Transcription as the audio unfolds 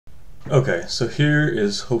Okay, so here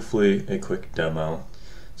is hopefully a quick demo.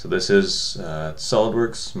 So this is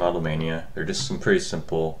SolidWorks Model Mania. They're just some pretty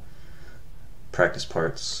simple practice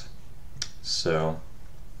parts. So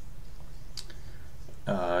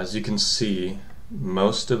as you can see,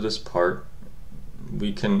 most of this part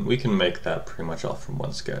we can make that pretty much all from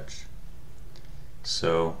one sketch.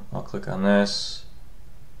 So I'll click on this.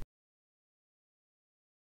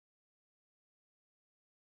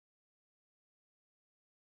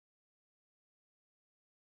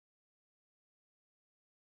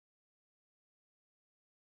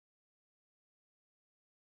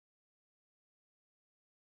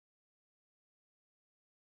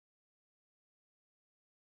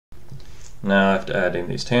 Now I have to add in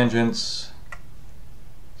these tangents.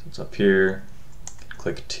 So it's up here.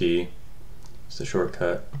 Click T. It's the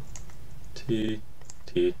shortcut. T,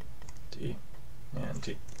 T, T, and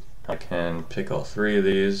T. I can pick all three of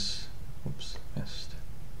these. Oops, missed.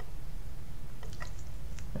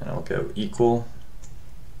 And I'll go equal.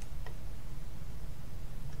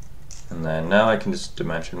 And then now I can just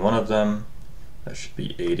dimension one of them. That should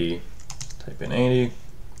be 80. Type in 80.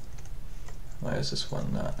 Why is this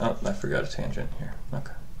one not? Oh, I forgot a tangent here.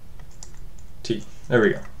 Okay. T. There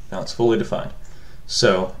we go. Now it's fully defined.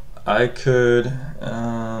 So I could,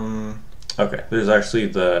 okay, there's actually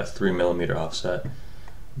the 3mm offset,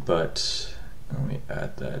 but let me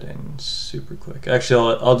add that in super quick.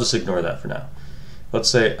 Actually, I'll just ignore that for now.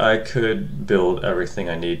 Let's say I could build everything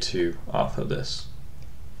I need to off of this.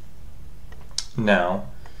 Now,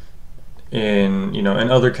 in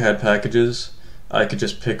other CAD packages, I could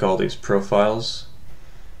just pick all these profiles.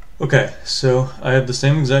 Okay, so I have the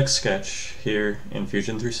same exact sketch here in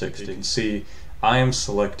Fusion 360. You can see I am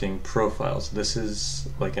selecting profiles. This is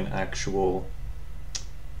like an actual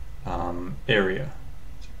area.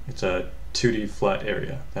 It's a 2D flat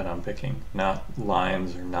area that I'm picking, not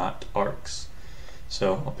lines or not arcs.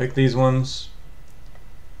 So I'll pick these ones,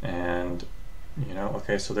 and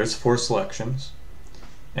okay, so there's 4 selections,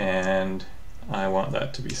 and I want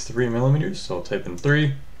that to be 3mm, so I'll type in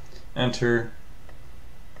 3, enter,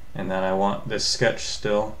 and then I want this sketch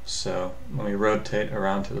still, so let me rotate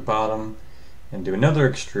around to the bottom and do another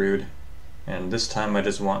extrude, and this time I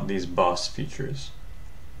just want these boss features.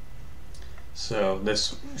 So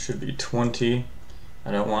this should be 20.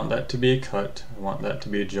 I don't want that to be a cut, I want that to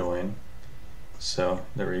be a join. So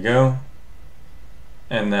there we go.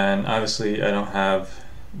 And then obviously I don't have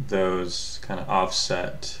those kind of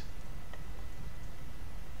offset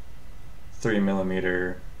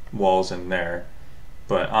 3mm walls in there,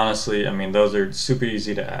 but honestly, I mean, those are super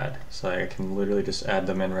easy to add, so I can literally just add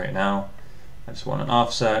them in right now. I just want an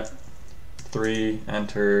offset 3,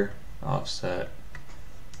 enter, offset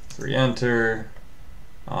 3, enter,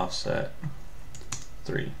 offset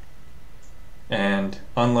 3. And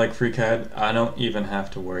unlike FreeCAD, I don't even have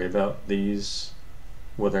to worry about these,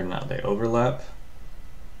 whether or not they overlap,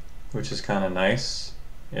 which is kind of nice.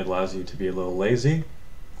 It allows you to be a little lazy.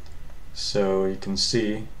 So you can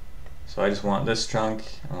see, so I just want this chunk,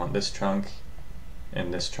 I want this chunk,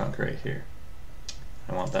 and this chunk right here.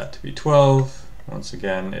 I want that to be 12. Once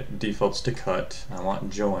again, it defaults to cut. I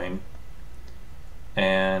want join.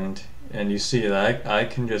 And you see that I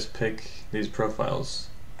can just pick these profiles,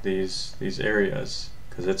 these areas,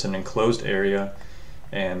 because it's an enclosed area,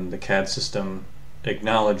 and the CAD system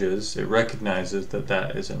acknowledges, it recognizes that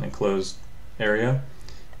that is an enclosed area.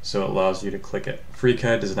 So it allows you to click it.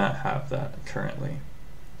 FreeCAD does not have that currently.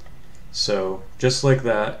 So just like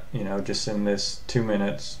that, just in this 2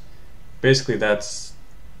 minutes, basically that's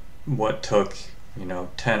what took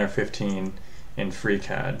 10 or 15 in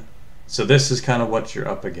FreeCAD. So this is kind of what you're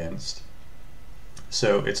up against.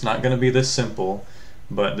 So it's not going to be this simple,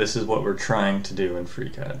 but this is what we're trying to do in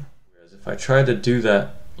FreeCAD. Whereas if I try to do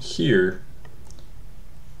that here,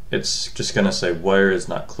 it's just going to say wire is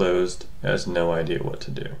not closed. It has no idea what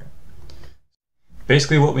to do.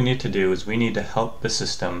 Basically what we need to do is we need to help the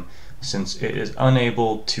system, since it is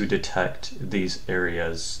unable to detect these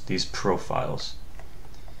areas, these profiles.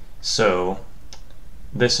 So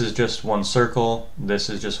this is just one circle, this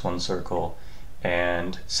is just one circle,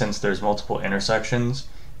 and since there's multiple intersections,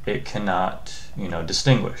 it cannot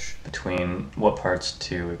distinguish between what parts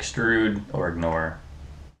to extrude or ignore.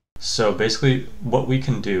 So basically what we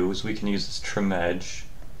can do is we can use this trim edge.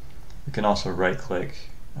 We can also right click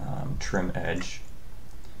trim edge.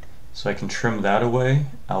 So I can trim that away,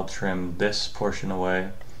 I'll trim this portion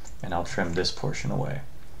away, and I'll trim this portion away.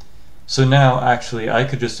 So now actually I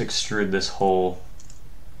could just extrude this whole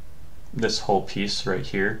piece right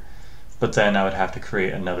here, but then I would have to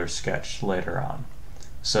create another sketch later on.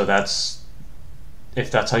 So that's if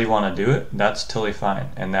that's how you want to do it, that's totally fine,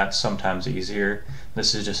 and that's sometimes easier.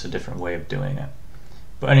 This is just a different way of doing it.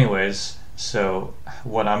 But anyways, so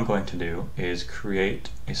what I'm going to do is create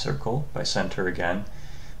a circle by center again.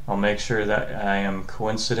 I'll make sure that I am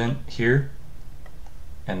coincident here,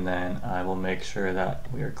 and then I will make sure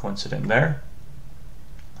that we are coincident there.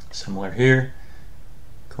 Similar here,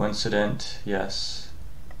 coincident, yes,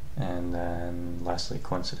 and then lastly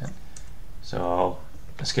coincident. So I'll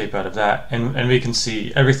escape out of that, and we can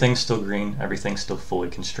see everything's still green, everything's still fully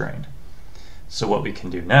constrained. So what we can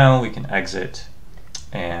do now, we can exit,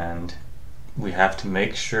 and we have to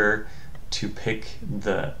make sure to pick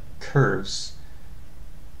the curves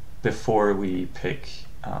before we pick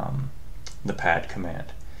the pad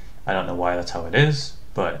command. I don't know why that's how it is,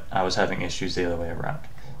 but I was having issues the other way around.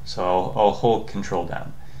 So I'll hold control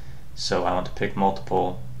down. So I want to pick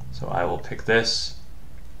multiple, so I will pick this,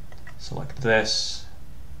 select this,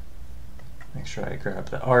 make sure I grab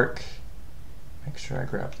the arc, make sure I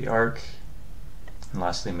grab the arc, and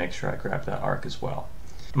lastly make sure I grab that arc as well.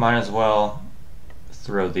 Might as well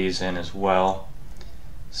throw these in as well,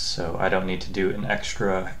 so I don't need to do an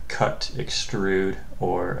extra cut, extrude,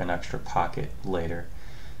 or an extra pocket later.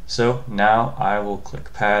 So now I will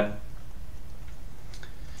click pad.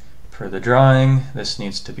 For the drawing, this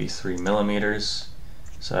needs to be 3 millimeters,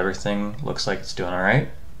 so everything looks like it's doing alright.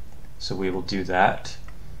 So we will do that,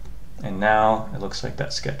 and now it looks like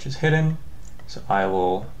that sketch is hidden, so I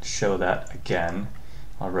will show that again.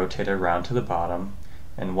 I'll rotate it around to the bottom,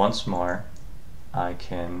 and once more I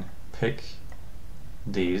can pick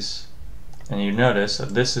these, and you notice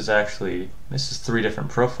that this is 3 different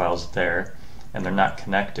profiles there, and they're not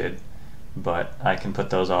connected, but I can put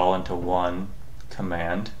those all into one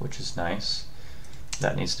command, which is nice.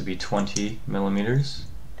 That needs to be 20 millimeters,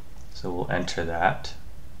 so we'll enter that.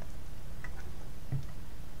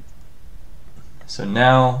 So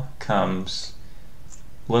now comes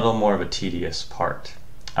a little more of a tedious part.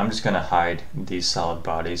 I'm just going to hide these solid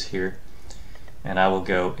bodies here, and I will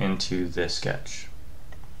go into this sketch.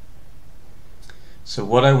 So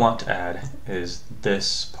what I want to add is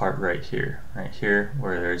this part right here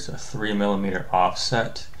where there's a 3 millimeter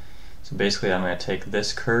offset. So basically I'm going to take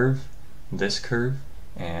this curve, and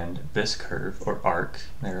this curve, or arc.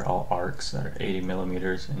 They're all arcs that are 80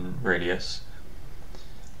 millimeters in radius,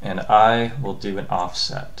 and I will do an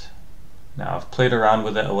offset. Now I've played around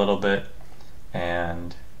with it a little bit,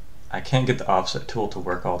 and I can't get the offset tool to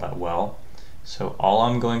work all that well, so all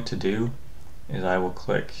I'm going to do is I will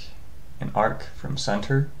click an arc from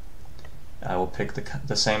center. I will pick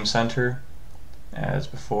the same center as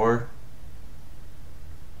before,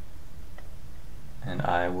 and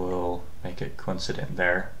I will make it coincident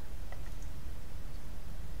there.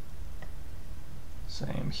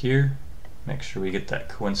 Same here. Make sure we get that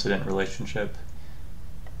coincident relationship.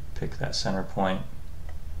 Pick that center point,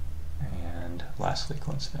 and lastly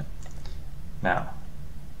coincident. Now,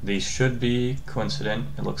 these should be coincident.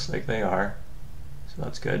 It looks like they are, so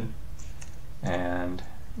that's good. And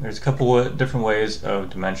there's a couple of different ways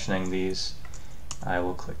of dimensioning these. I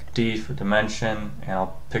will click D for dimension, and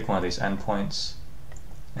I'll pick one of these endpoints,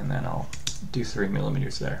 and then I'll do 3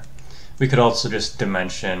 millimeters there. We could also just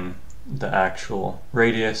dimension the actual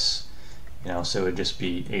radius, so it would just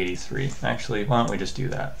be 83. Actually, why don't we just do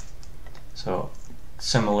that? So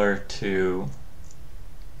similar to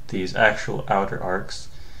these actual outer arcs,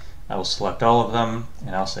 I will select all of them,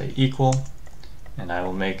 and I'll say equal, and I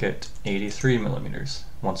will make it 83 millimeters.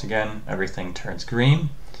 Once again, everything turns green,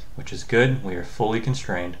 which is good. We are fully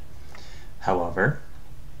constrained. However,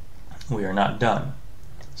 we are not done.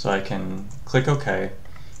 So I can click OK,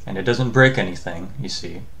 and it doesn't break anything, you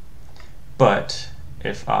see. But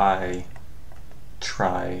if I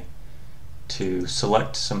try to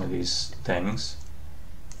select some of these things,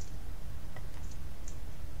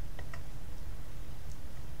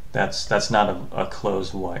 that's not a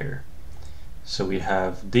closed wire. So we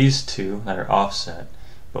have these two that are offset,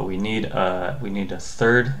 but we need a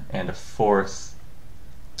third and a fourth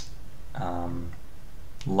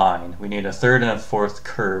line. We need a third and a fourth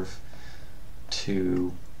curve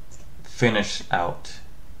to finish out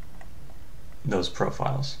those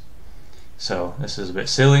profiles. So this is a bit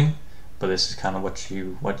silly, but this is kind of what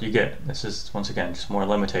you get. This is, once again, just more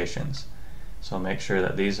limitations. So I'll make sure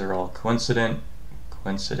that these are all coincident,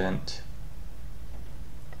 coincident,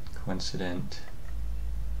 coincident,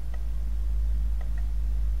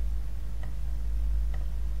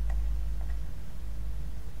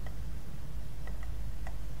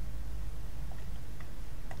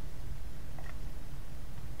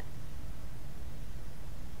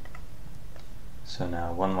 so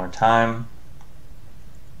now one more time.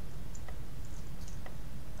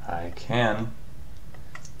 I can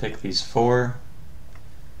pick these four,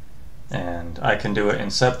 and I can do it in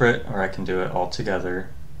separate or I can do it all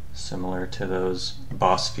together, similar to those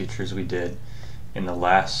boss features we did in the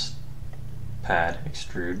last pad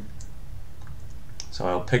extrude. So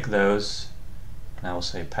I'll pick those and I will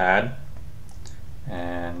say pad,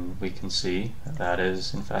 and we can see that that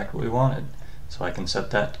is in fact what we wanted. So I can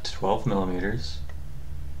set that to 12 millimeters,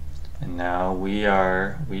 and now we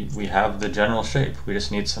have the general shape. We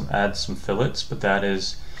just need to add some fillets, but that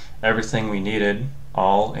is everything we needed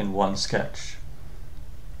all in one sketch.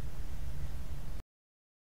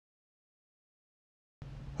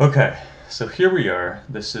 Okay, so here we are.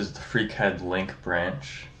 This is the FreeCAD link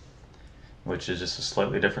branch, which is just a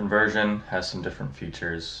slightly different version, has some different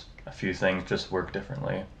features. A few things just work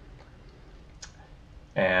differently.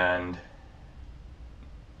 And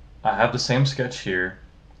I have the same sketch here,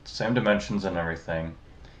 same dimensions and everything,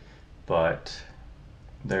 but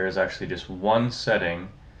there is actually just one setting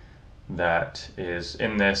that is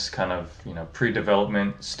in this kind of,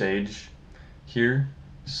 pre-development stage here.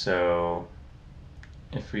 So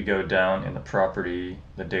if we go down in the property,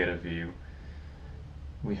 the data view,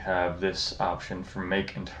 we have this option for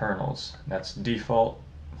make internals. That's default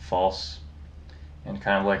false, and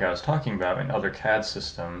kind of like I was talking about in other CAD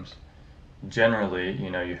systems, generally,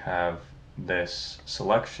 you have this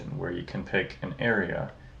selection where you can pick an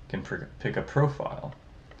area, you can pick a profile,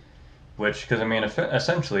 which, because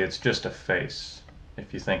essentially it's just a face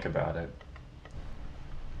if you think about it.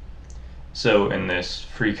 So in this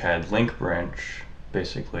FreeCAD link branch,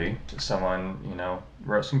 basically, someone,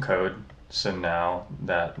 wrote some code, so now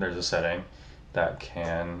that there's a setting that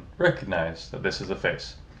can recognize that this is a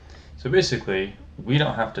face. So basically, we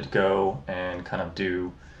don't have to go and kind of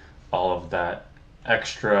do all of that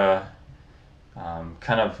extra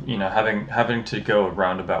having to go a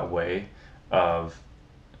roundabout way of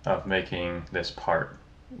making this part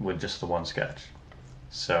with just the one sketch.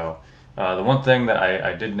 So the one thing that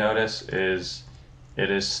I did notice is it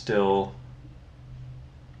is still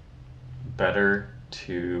better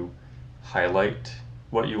to highlight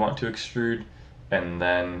what you want to extrude and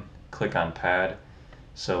then click on pad.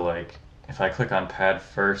 So like if I click on pad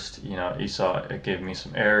first, you saw it gave me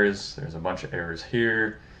some errors. There's a bunch of errors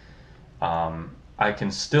here. I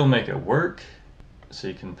can still make it work. So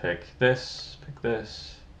you can pick this.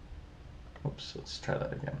 Oops, let's try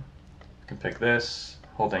that again. You can pick this,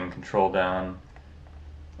 holding control down,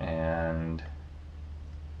 and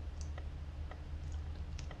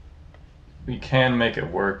we can make it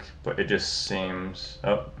work, but it just seems,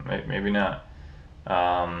 maybe not.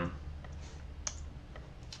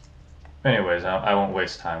 Anyways, I won't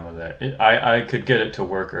waste time with it. I could get it to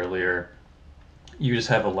work earlier. You just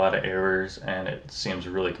have a lot of errors and it seems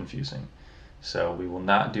really confusing. So we will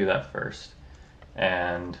not do that first.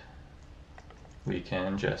 And we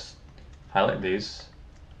can just highlight these.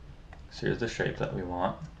 So here's the shape that we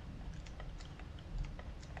want.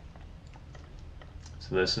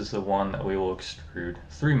 So this is the one that we will extrude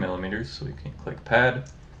 3 millimeters. So we can click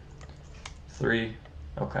pad, 3,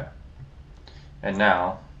 okay. And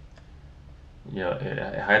now,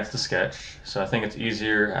 it hides the sketch. So I think it's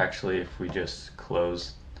easier actually if we just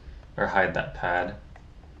close or hide that pad.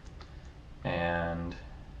 And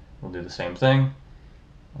we'll do the same thing.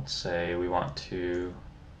 Let's say we want to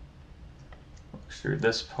extrude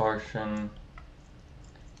this portion.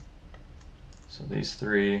 So these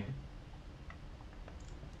 3.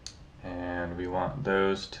 And we want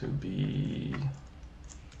those to be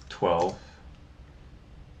 12.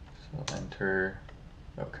 So enter,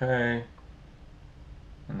 okay.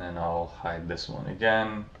 And then I'll hide this one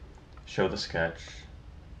again, show the sketch,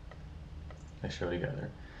 they show together.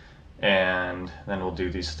 And then we'll do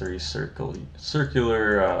these 3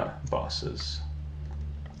 circular bosses.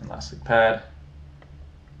 And lastly pad,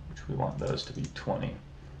 which we want those to be 20.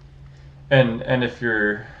 And if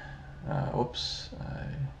you're, oops, I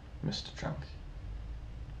missed a chunk.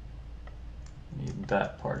 Need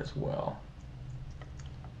that part as well.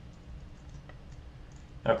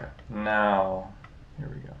 Okay, now, here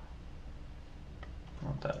we go. I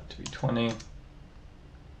want that to be 20.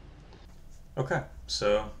 Okay,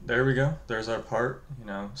 so there we go. There's our part.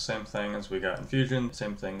 Same thing as we got in Fusion,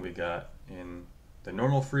 same thing we got in the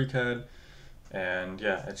normal FreeCAD. And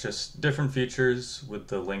yeah, it's just different features with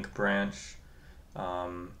the link branch.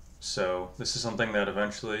 So this is something that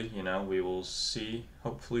eventually, we will see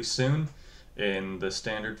hopefully soon in the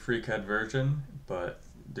standard FreeCAD version, but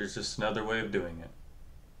there's just another way of doing it.